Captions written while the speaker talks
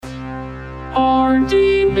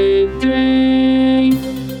Hardee Midday.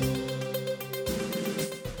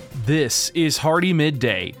 This is Hardee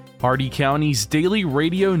Midday, Hardee County's daily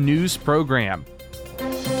radio news program.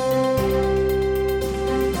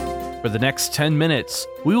 For the next 10 minutes,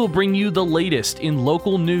 we will bring you the latest in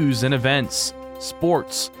local news and events,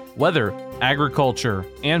 sports, weather, agriculture,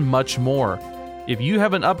 and much more. If you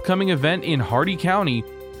have an upcoming event in Hardee County,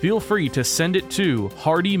 feel free to send it to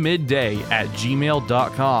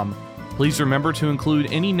hardeemidday@gmail.com. Please remember to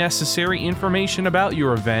include any necessary information about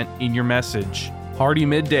your event in your message. Hardee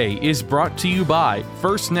Midday is brought to you by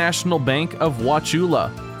First National Bank of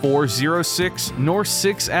Wauchula, 406 North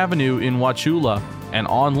 6th Avenue in Wauchula, and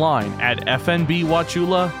online at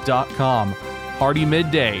fnbwauchula.com. Hardee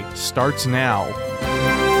Midday starts now.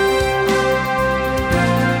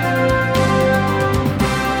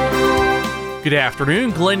 Good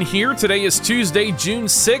afternoon, Glenn here. Today is Tuesday, June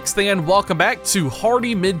 6th, and welcome back to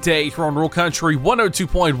Hardee Midday here on Rural Country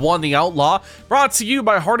 102.1 The Outlaw, brought to you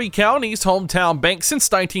by Hardee County's hometown bank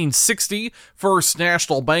since 1960, First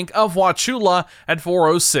National Bank of Wauchula at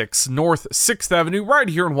 406 North 6th Avenue, right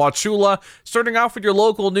here in Wauchula. Starting off with your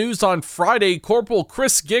local news on Friday, Corporal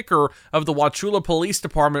Chris Gicker of the Wauchula Police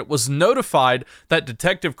Department was notified that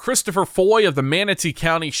Detective Christopher Foy of the Manatee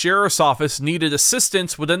County Sheriff's Office needed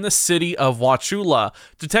assistance within the city of Wauchula.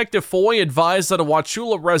 Detective Foy advised that a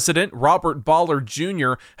Wauchula resident, Robert Ballard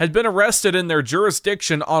Jr., had been arrested in their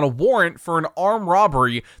jurisdiction on a warrant for an armed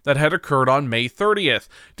robbery that had occurred on May 30th.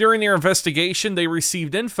 During their investigation, they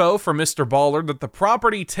received info from Mr. Ballard that the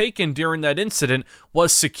property taken during that incident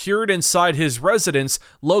was secured inside his residence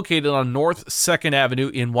located on North 2nd Avenue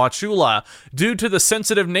in Wauchula. Due to the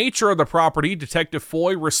sensitive nature of the property, Detective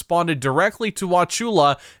Foy responded directly to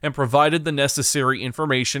Wauchula and provided the necessary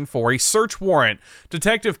information for a search warrant.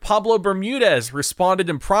 Detective Pablo Bermudez responded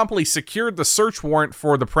and promptly secured the search warrant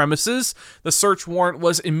for the premises. The search warrant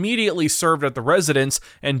was immediately served at the residence,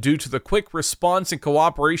 and due to the quick response and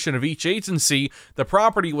cooperation of each agency, the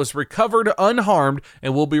property was recovered unharmed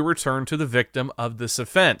and will be returned to the victim of this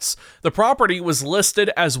offense. The property was listed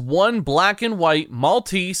as one black and white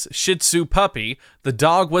Maltese Shih Tzu puppy. The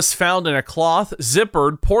dog was found in a cloth,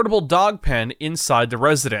 zippered, portable dog pen inside the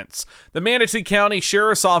residence. The Manatee County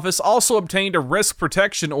Sheriff's Office also obtained a risk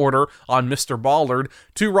protection order on Mr. Ballard.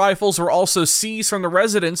 2 rifles were also seized from the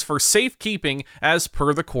residence for safekeeping as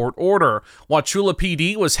per the court order. Wauchula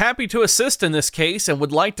PD was happy to assist in this case and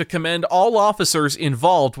would like to commend all officers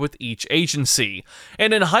involved with each agency.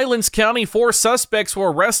 And in Highlands County, 4 suspects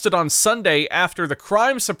were arrested on Sunday after the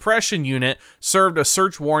Crime Suppression Unit served a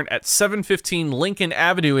search warrant at 715 Lincoln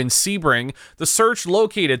Avenue in Sebring. The search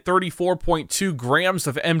located 34.2 grams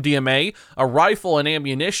of MDMA, a rifle and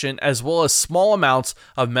ammunition, as well as small amounts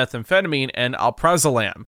of methamphetamine and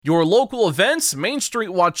alprazolam. Your local events, Main Street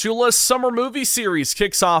Wauchula's summer movie series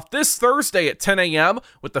kicks off this Thursday at 10 a.m.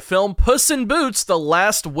 with the film Puss in Boots: The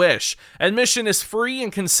Last Wish. Admission is free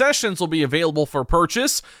and concessions will be available for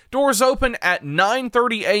purchase. Doors open at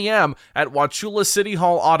 9:30 a.m. at Wauchula City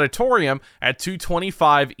Hall Auditorium at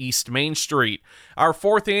 225 East Main Street. Our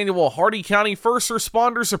 4th annual Hardee County First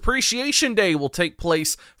Responders Appreciation Day will take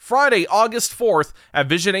place Friday, August 4th at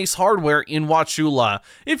Vision Ace Hardware in Wauchula.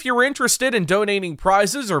 If you're interested in donating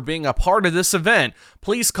prizes or being a part of this event,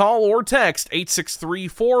 please call or text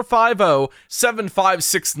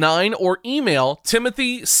 863-450-7569 or email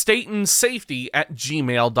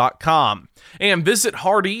timothystatonsafety@gmail.com. And Visit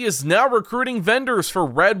Hardee is now recruiting vendors for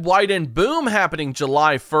Red, White, and Boom happening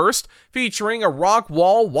July 1st, featuring a rock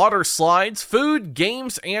wall, water slides, food,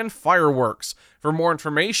 games, and fireworks. For more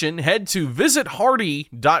information, head to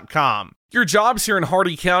visithardee.com. Your jobs here in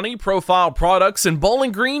Hardee County, Profile Products in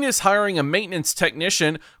Bowling Green is hiring a maintenance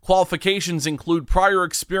technician. Qualifications include prior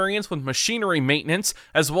experience with machinery maintenance,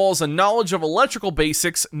 as well as a knowledge of electrical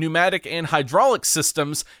basics, pneumatic and hydraulic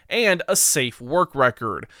systems, and a safe work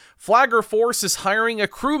record. Flagger Force is hiring a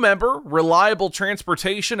crew member. Reliable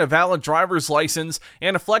transportation, a valid driver's license,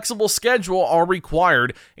 and a flexible schedule are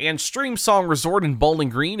required. And Streamsong Resort in Bowling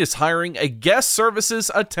Green is hiring a guest services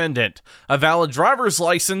attendant. A valid driver's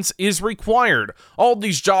license is required. All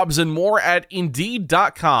these jobs and more at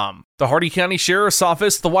Indeed.com. The Hardee County Sheriff's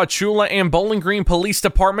Office, the Wauchula and Bowling Green Police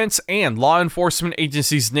Departments, and law enforcement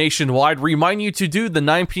agencies nationwide remind you to do the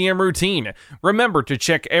 9 p.m. routine. Remember to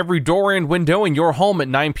check every door and window in your home at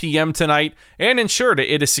 9 p.m. tonight and ensure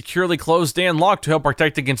that it is securely closed and locked to help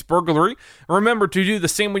protect against burglary. Remember to do the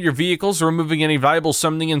same with your vehicles, removing any valuables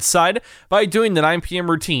from the inside. By doing the 9 p.m.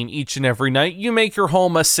 routine each and every night, you make your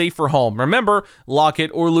home a safer home. Remember, lock it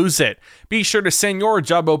or lose it. Be sure to send your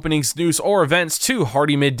job openings, news, or events to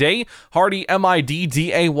Hardee Midday. Hardee,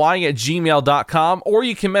 MIDDAY at gmail.com, or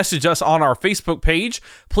you can message us on our Facebook page.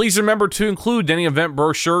 Please remember to include any event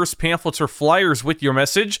brochures, pamphlets, or flyers with your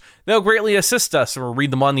message. They'll greatly assist us, and we'll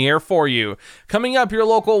read them on the air for you. Coming up, your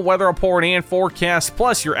local weather report and forecast,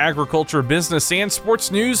 plus your agriculture, business, and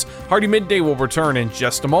sports news. Hardee Midday will return in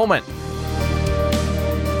just a moment.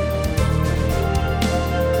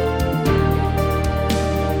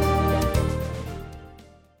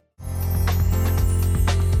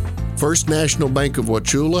 First National Bank of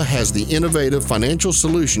Wauchula has the innovative financial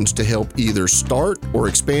solutions to help either start or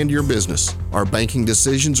expand your business. Our banking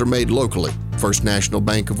decisions are made locally. First National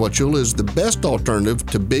Bank of Wauchula is the best alternative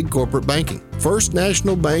to big corporate banking. First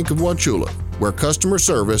National Bank of Wauchula, where customer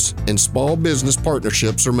service and small business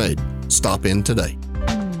partnerships are made. Stop in today.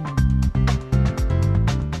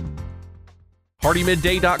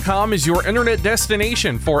 HardeeMidday.com is your internet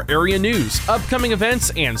destination for area news, upcoming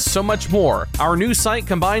events, and so much more. Our news site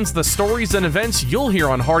combines the stories and events you'll hear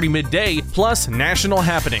on Hardee Midday, plus national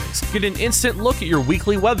happenings. Get an instant look at your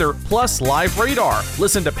weekly weather, plus live radar.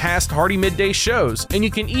 Listen to past Hardee Midday shows, and you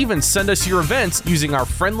can even send us your events using our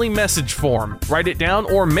friendly message form. Write it down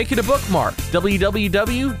or make it a bookmark.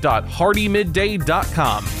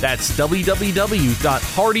 www.HardeeMidday.com. That's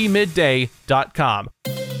www.HardeeMidday.com.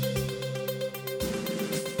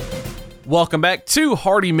 Welcome back to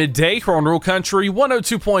Hardee Midday here on Rural Country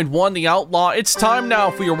 102.1 The Outlaw. It's time now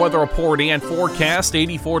for your weather report and forecast.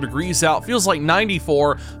 84 degrees out, feels like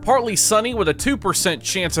 94. Partly sunny with a 2%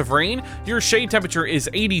 chance of rain. Your shade temperature is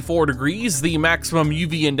 84 degrees. The maximum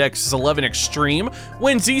UV index is 11 extreme.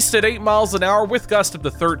 Winds east at 8 miles an hour with gusts up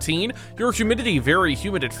to 13. Your humidity very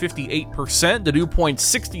humid at 58%. The dew point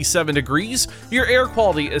 67 degrees. Your air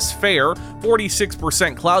quality is fair.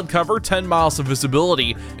 46% cloud cover, 10 miles of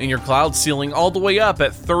visibility. And your cloud ceiling all the way up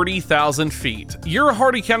at 30,000 feet. Your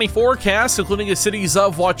Hardee County forecast, including the cities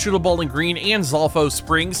of Wauchula, Bowling Green, and Zolfo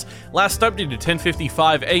Springs, last updated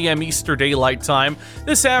 10:55 a.m. Eastern Daylight Time.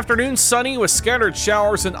 This afternoon, sunny with scattered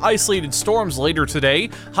showers and isolated storms later today.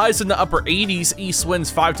 Highs in the upper 80s, east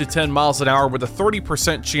winds 5 to 10 miles an hour with a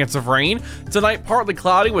 30% chance of rain. Tonight, partly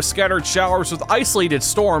cloudy with scattered showers with isolated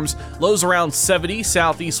storms. Lows around 70,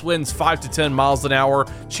 southeast winds 5 to 10 miles an hour.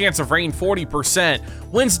 Chance of rain 40%.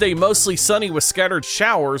 Wednesday, mostly sunny with scattered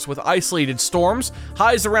showers with isolated storms.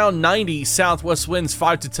 Highs around 90, southwest winds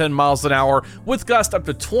 5 to 10 miles an hour with gusts up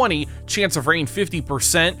to 20, chance of rain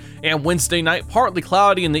 50%. And Wednesday night, partly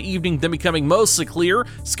cloudy in the evening, then becoming mostly clear.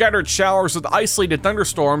 Scattered showers with isolated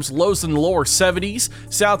thunderstorms, lows in the lower 70s.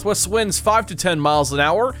 Southwest winds 5 to 10 miles an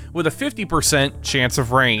hour with a 50% chance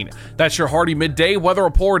of rain. That's your Hardee Midday weather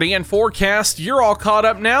report and forecast. You're all caught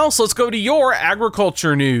up now, so let's go to your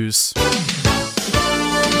agriculture news.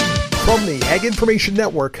 From the Ag Information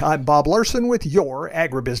Network, I'm Bob Larson with your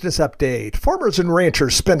Agribusiness Update. Farmers and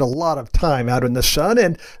ranchers spend a lot of time out in the sun,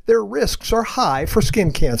 and their risks are high for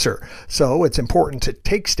skin cancer. So it's important to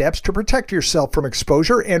take steps to protect yourself from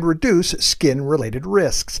exposure and reduce skin-related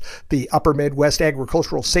risks. The Upper Midwest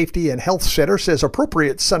Agricultural Safety and Health Center says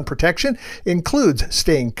appropriate sun protection includes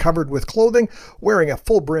staying covered with clothing, wearing a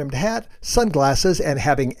full-brimmed hat, sunglasses, and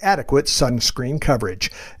having adequate sunscreen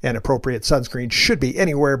coverage. An appropriate sunscreen should be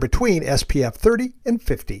anywhere between SPF 30 and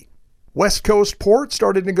 50. West Coast Port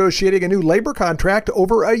started negotiating a new labor contract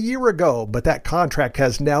over a year ago, but that contract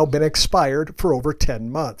has now been expired for over 10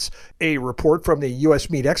 months. A report from the U.S.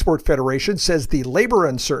 Meat Export Federation says the labor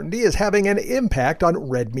uncertainty is having an impact on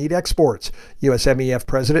red meat exports. USMEF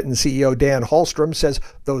President and CEO Dan Hallstrom says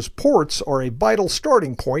those ports are a vital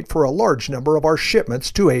starting point for a large number of our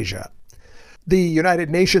shipments to Asia. The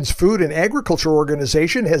United Nations Food and Agriculture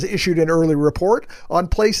Organization has issued an early report on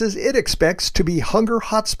places it expects to be hunger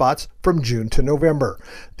hotspots from June to November.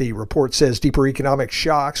 The report says deeper economic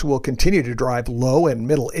shocks will continue to drive low and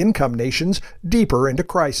middle income nations deeper into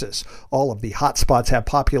crisis. All of the hotspots have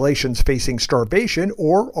populations facing starvation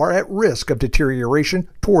or are at risk of deterioration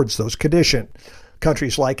towards those conditions.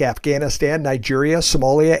 Countries like Afghanistan, Nigeria,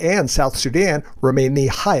 Somalia, and South Sudan remain the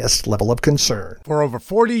highest level of concern. For over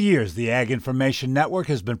 40 years, the Ag Information Network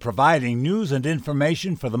has been providing news and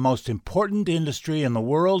information for the most important industry in the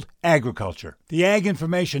world, agriculture. The Ag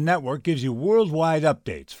Information Network gives you worldwide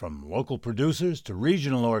updates from local producers to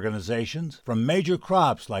regional organizations, from major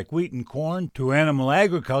crops like wheat and corn to animal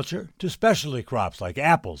agriculture to specialty crops like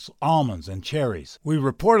apples, almonds, and cherries. We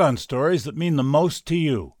report on stories that mean the most to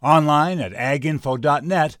you. Online at aginfo.com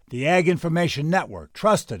aginfo.net, the Ag Information Network,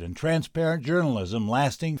 trusted and transparent journalism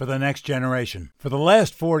lasting for the next generation. For the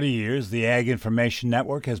last 40 years, the Ag Information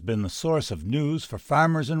Network has been the source of news for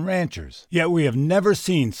farmers and ranchers. Yet we have never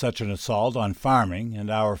seen such an assault on farming and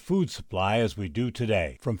our food supply as we do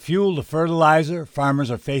today. From fuel to fertilizer,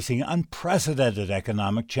 farmers are facing unprecedented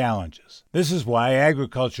economic challenges. This is why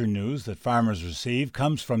agriculture news that farmers receive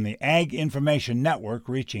comes from the Ag Information Network,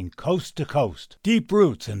 reaching coast to coast. Deep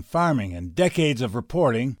roots in farming and decades of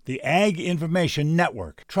reporting, the Ag Information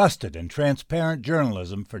Network, trusted and transparent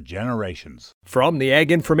journalism for generations. From the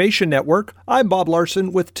Ag Information Network, I'm Bob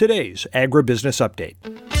Larson with today's Agribusiness Update.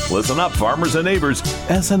 Listen up, farmers and neighbors.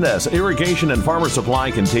 S&S Irrigation and Farmer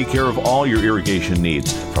Supply can take care of all your irrigation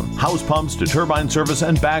needs, from house pumps to turbine service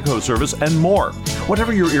and backhoe service and more.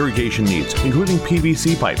 Whatever your irrigation needs, including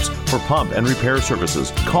PVC pipes for pump and repair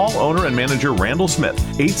services, call owner and manager Randall Smith,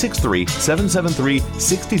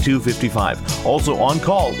 863-773-6255. Also on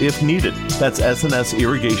call if needed. That's S&S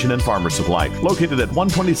Irrigation and Farmer Supply, located at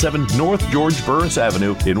 127 North George Burris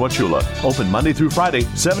Avenue in Wauchula. Open Monday through Friday,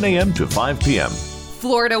 7 a.m. to 5 p.m.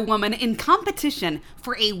 Florida woman in competition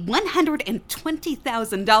for a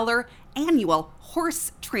 $120,000 annual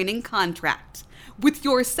horse training contract. With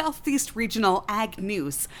your Southeast Regional Ag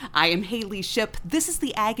News, I am Haley Shipp. This is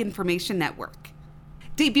the Ag Information Network.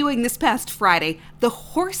 Debuting this past Friday, the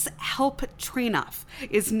Horse Help Train-Off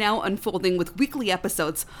is now unfolding with weekly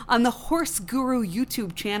episodes on the Horse Guru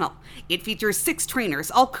YouTube channel. It features 6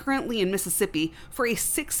 trainers, all currently in Mississippi, for a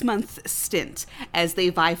 6-month stint as they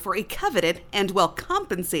vie for a coveted and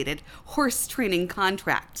well-compensated horse training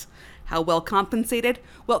contract. How well compensated?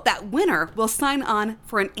 Well, that winner will sign on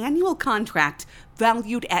for an annual contract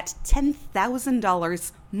valued at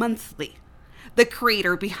 $10,000 monthly. The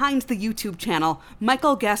creator behind the YouTube channel,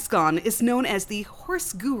 Michael Gascon, is known as the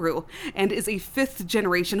Horse Guru and is a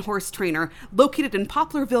 5th-generation horse trainer located in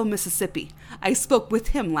Poplarville, Mississippi. I spoke with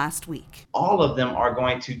him last week. All of them are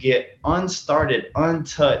going to get unstarted,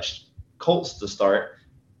 untouched colts to start,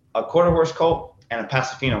 a quarter horse colt and a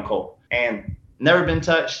Pasofino colt. And never been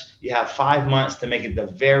touched. You have 5 months to make it the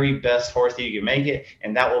very best horse that you can make it,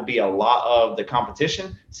 and that will be a lot of the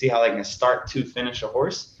competition. See how they can start to finish a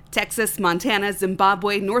horse. Texas, Montana,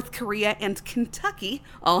 Zimbabwe, North Korea, and Kentucky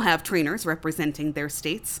all have trainers representing their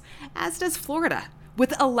states, as does Florida,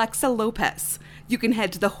 with Alexa Lopez. You can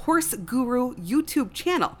head to the Horse Guru YouTube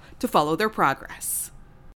channel to follow their progress.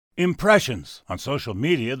 Impressions. On social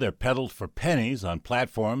media, they're peddled for pennies on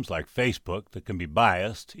platforms like Facebook that can be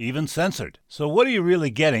biased, even censored. So what are you really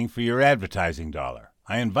getting for your advertising dollar?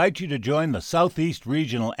 I invite you to join the Southeast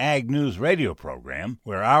Regional Ag News radio program,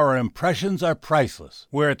 where our impressions are priceless,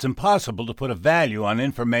 where it's impossible to put a value on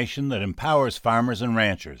information that empowers farmers and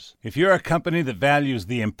ranchers. If you're a company that values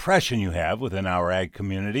the impression you have within our ag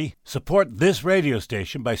community, support this radio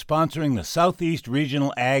station by sponsoring the Southeast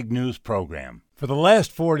Regional Ag News program. For the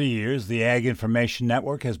last 40 years, the Ag Information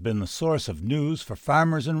Network has been the source of news for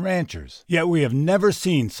farmers and ranchers. Yet we have never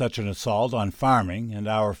seen such an assault on farming and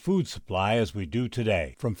our food supply as we do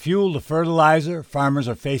today. From fuel to fertilizer, farmers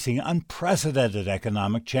are facing unprecedented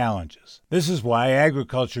economic challenges. This is why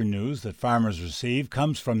agriculture news that farmers receive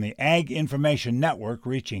comes from the Ag Information Network,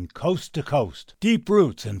 reaching coast to coast. Deep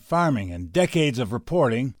roots in farming and decades of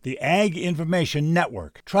reporting, the Ag Information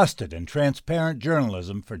Network, trusted and transparent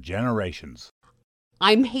journalism for generations.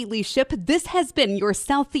 I'm Haley Shipp. This has been your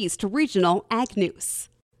Southeast Regional Ag News.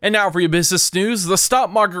 And now for your business news, the stock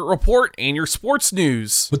market report, and your sports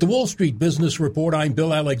news. With the Wall Street Business Report, I'm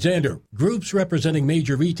Bill Alexander. Groups representing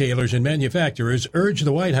major retailers and manufacturers urged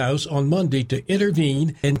the White House on Monday to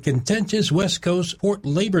intervene in contentious West Coast port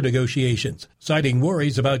labor negotiations, citing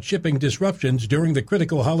worries about shipping disruptions during the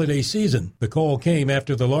critical holiday season. The call came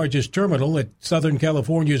after the largest terminal at Southern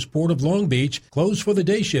California's Port of Long Beach closed for the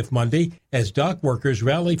day shift Monday as dock workers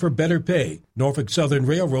rally for better pay. Norfolk Southern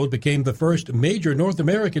Railroad became the first major North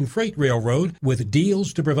American freight railroad with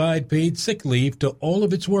deals to provide paid sick leave to all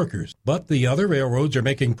of its workers. But the other railroads are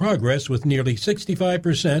making progress, with nearly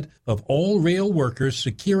 65% of all rail workers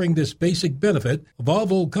securing this basic benefit.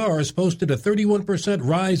 Volvo Cars posted a 31%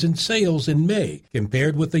 rise in sales in May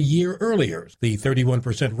compared with a year earlier. The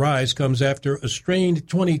 31% rise comes after a strained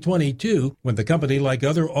 2022 when the company, like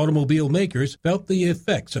other automobile makers, felt the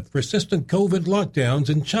effects of persistent COVID lockdowns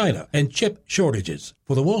in China and chip shortages.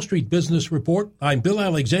 For the Wall Street Business Report, I'm Bill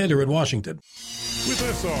Alexander in Washington. With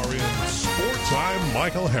SRN Sports, I'm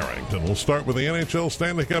Michael Harrington. We'll start with the NHL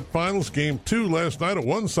Stanley Cup Finals. Game 2 last night, a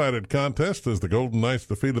one-sided contest as the Golden Knights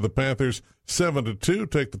defeated the Panthers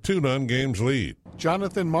 7-2, take the 2-0 game's lead.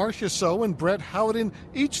 Jonathan Marchessault and Brett Howden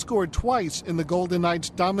each scored twice in the Golden Knights'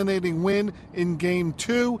 dominating win in Game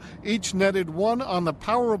 2. Each netted one on the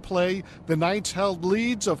power play. The Knights held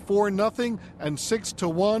leads of 4-0 and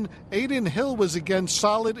 6-1. Adin Hill was again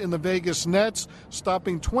solid in the Vegas Nets,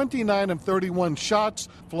 stopping 29 of 31 shots.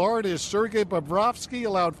 Florida's Sergei Bobrovsky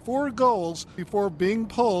allowed 4 goals before being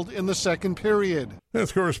pulled in the second period.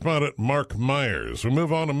 That's correspondent Mark Myers. We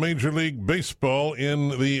move on to Major League Baseball.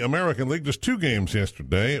 In the American League, just 2 games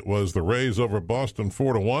yesterday. It was the Rays over Boston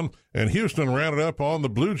 4-1, and Houston rounded up on the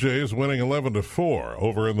Blue Jays, winning 11-4.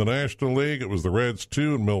 Over in the National League, it was the Reds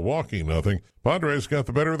 2 and Milwaukee 0. Padres got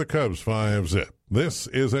the better of the Cubs 5-0. This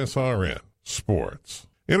is SRN Sports.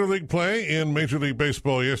 Interleague play in Major League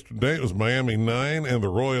Baseball yesterday. It was Miami 9 and the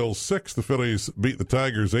Royals 6. The Phillies beat the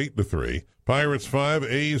Tigers 8-3. Pirates 5,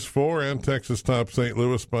 A's 4, and Texas topped St.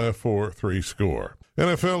 Louis by a 4-3 score.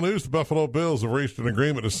 NFL news, the Buffalo Bills have reached an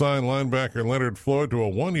agreement to sign linebacker Leonard Floyd to a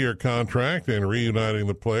 1-year contract and reuniting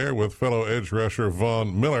the player with fellow edge rusher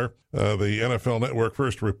Von Miller. The NFL Network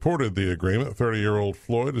first reported the agreement. 30-year-old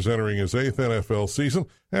Floyd is entering his 8th NFL season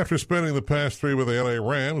after spending the past 3 with the LA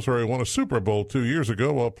Rams, where he won a Super Bowl 2 years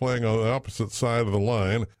ago while playing on the opposite side of the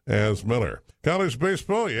line as Miller. College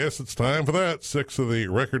baseball, yes, it's time for that. 6 of the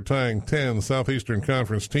record-tying 10 Southeastern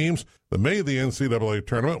Conference teams that made the NCAA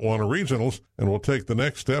tournament won regionals and will take the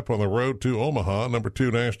next step on the road to Omaha. Number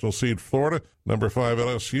 2 national seed Florida, number 5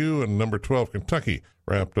 LSU, and number 12 Kentucky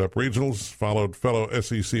wrapped up regionals, followed fellow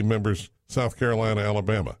SEC members South Carolina,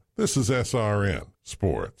 Alabama. This is SRN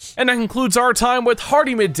Sports. And that concludes our time with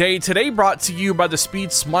Hardee Midday today, brought to you by the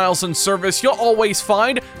speed, smiles, and service you'll always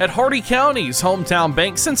find at Hardee County's hometown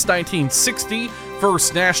bank since 1960,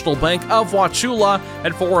 First National Bank of Wauchula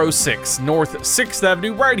at 406 North 6th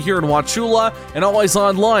Avenue, right here in Wauchula, and always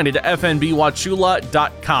online at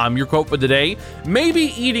fnbwauchula.com. Your quote for the day: maybe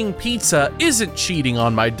eating pizza isn't cheating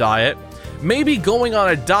on my diet. Maybe going on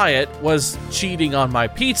a diet was cheating on my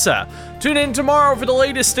pizza. Tune in tomorrow for the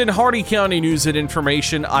latest in Hardee County news and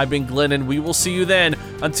information. I've been Glenn, and we will see you then.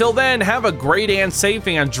 Until then, have a great and safe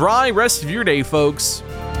and dry rest of your day, folks.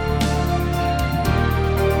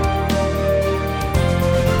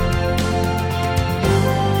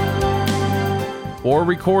 For a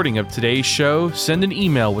recording of today's show, send an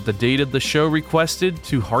email with the date of the show requested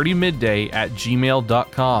to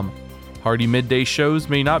hardeemidday@gmail.com. Hardee Midday shows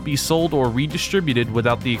may not be sold or redistributed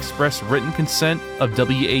without the express written consent of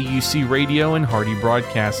WAUC Radio and Hardee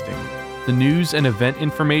Broadcasting. The news and event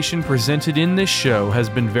information presented in this show has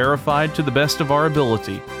been verified to the best of our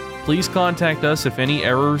ability. Please contact us if any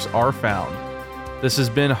errors are found. This has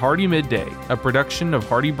been Hardee Midday, a production of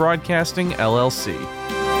Hardee Broadcasting, LLC.